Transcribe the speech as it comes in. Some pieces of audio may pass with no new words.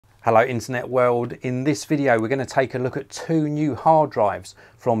Hello internet world. In this video we're going to take a look at two new hard drives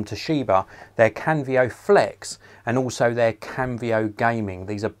from Toshiba, their Canvio Flex and also their Canvio Gaming.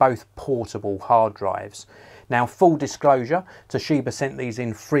 These are both portable hard drives. Now, full disclosure, Toshiba sent these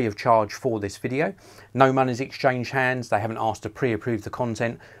in free of charge for this video. No money's exchanged hands, they haven't asked to pre-approve the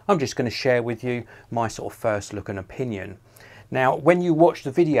content. I'm just going to share with you my sort of first look and opinion. Now, when you watch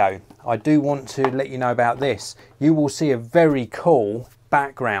the video, I do want to let you know about this. You will see a very cool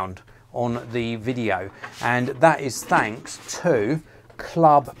background on the video, and that is thanks to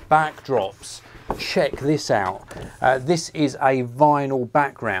club backdrops. Check this out. This is a vinyl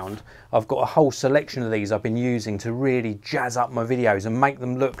background. I've got a whole selection of these I've been using to really jazz up my videos and make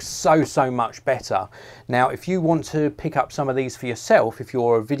them look so much better. Now, if you want to pick up some of these for yourself, if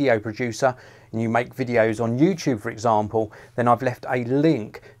you're a video producer and you make videos on YouTube, for example, then I've left a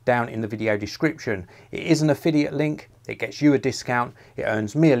link down in the video description. It is an affiliate link. It gets you a discount, it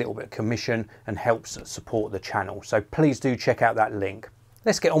earns me a little bit of commission and helps support the channel. So please do check out that link.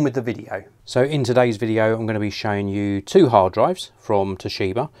 Let's get on with the video. So in today's video, I'm going to be showing you two hard drives from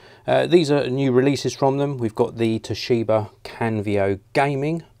Toshiba. These are new releases from them. We've got the Toshiba Canvio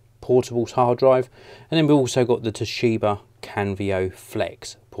Gaming portable hard drive, and then we've also got the Toshiba Canvio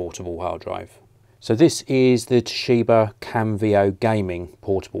Flex portable hard drive. So this is the Toshiba Canvio Gaming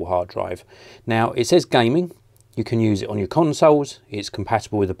portable hard drive. Now, it says gaming. You can use it on your consoles. It's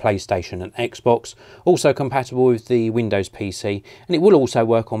compatible with the PlayStation and Xbox, also compatible with the Windows PC, and it will also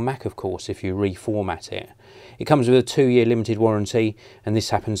work on Mac, of course, if you reformat it. It comes with a 2-year limited warranty, and this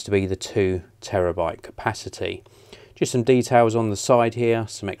happens to be the 2 terabyte capacity. Just some details on the side here,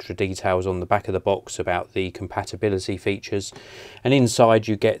 some extra details on the back of the box about the compatibility features, and inside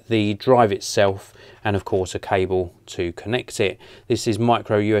you get the drive itself and of course a cable to connect it. This is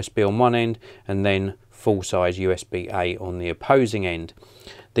micro USB on one end and then full-size USB-A on the opposing end.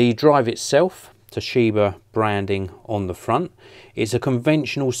 The drive itself, Toshiba branding on the front, is a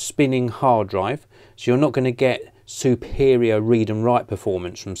conventional spinning hard drive, so you're not going to get superior read and write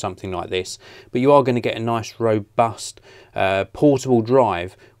performance from something like this, but you are going to get a nice robust portable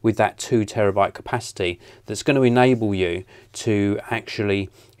drive with that 2 terabyte capacity that's going to enable you to actually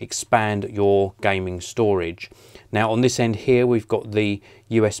expand your gaming storage. Now, on this end here we've got the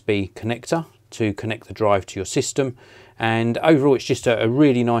USB connector to connect the drive to your system, and overall it's just a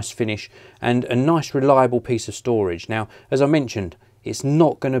really nice finish and a nice reliable piece of storage. Now, as I mentioned, it's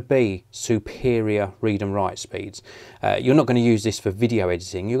not going to be superior read and write speeds. You're not going to use this for video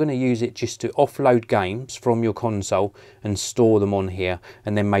editing. You're going to use it just to offload games from your console and store them on here,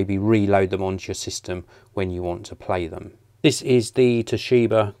 and then maybe reload them onto your system when you want to play them. This is the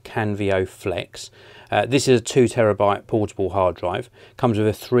Toshiba Canvio Flex. This is a 2 terabyte portable hard drive. Comes with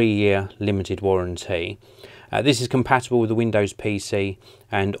a 3-year limited warranty. This is compatible with the Windows PC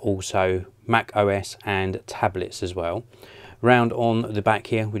and also Mac OS and tablets as well. Round on the back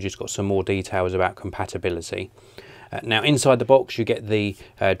here, we've just got some more details about compatibility. Now, inside the box you get the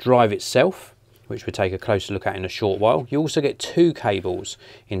drive itself, which we'll take a closer look at in a short while. You also get 2 cables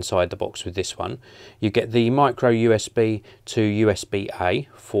inside the box with this one. You get the micro USB to USB-A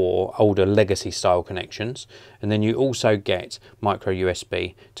for older legacy style connections, and then you also get micro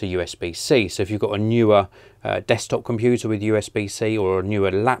USB to USB-C. So if you've got a newer desktop computer with USB-C or a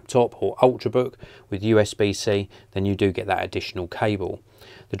newer laptop or Ultrabook with USB-C, then you do get that additional cable.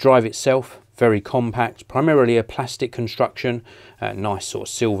 The drive itself, very compact, primarily a plastic construction, nice sort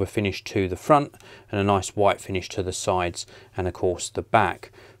of silver finish to the front and a nice white finish to the sides and of course the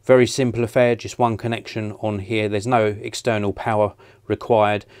back. Very simple affair, just one connection on here. There's no external power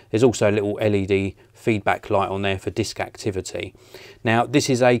required. There's also a little LED feedback light on there for disk activity. Now, this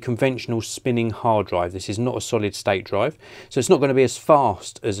is a conventional spinning hard drive. This is not a solid state drive, so it's not going to be as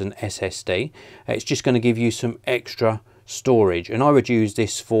fast as an SSD. It's just going to give you some extra storage, and I would use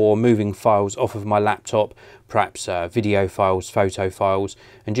this for moving files off of my laptop, perhaps video files, photo files,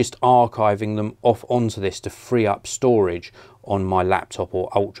 and just archiving them off onto this to free up storage on my laptop or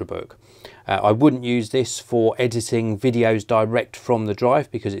Ultrabook. I wouldn't use this for editing videos direct from the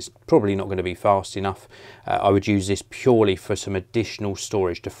drive because it's probably not going to be fast enough. I would use this purely for some additional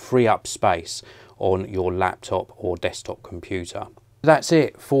storage to free up space on your laptop or desktop computer. That's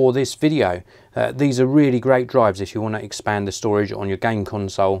it for this video. These are really great drives if you want to expand the storage on your game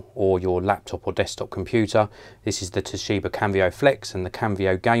console or your laptop or desktop computer. This is the Toshiba Canvio Flex and the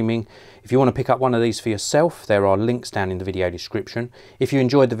Canvio Gaming. If you want to pick up one of these for yourself, there are links down in the video description. If you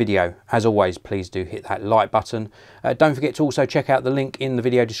enjoyed the video, as always, please do hit that like button. Don't forget to also check out the link in the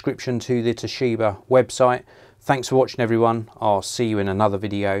video description to the Toshiba website. Thanks for watching, everyone. I'll see you in another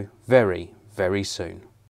video very, very soon.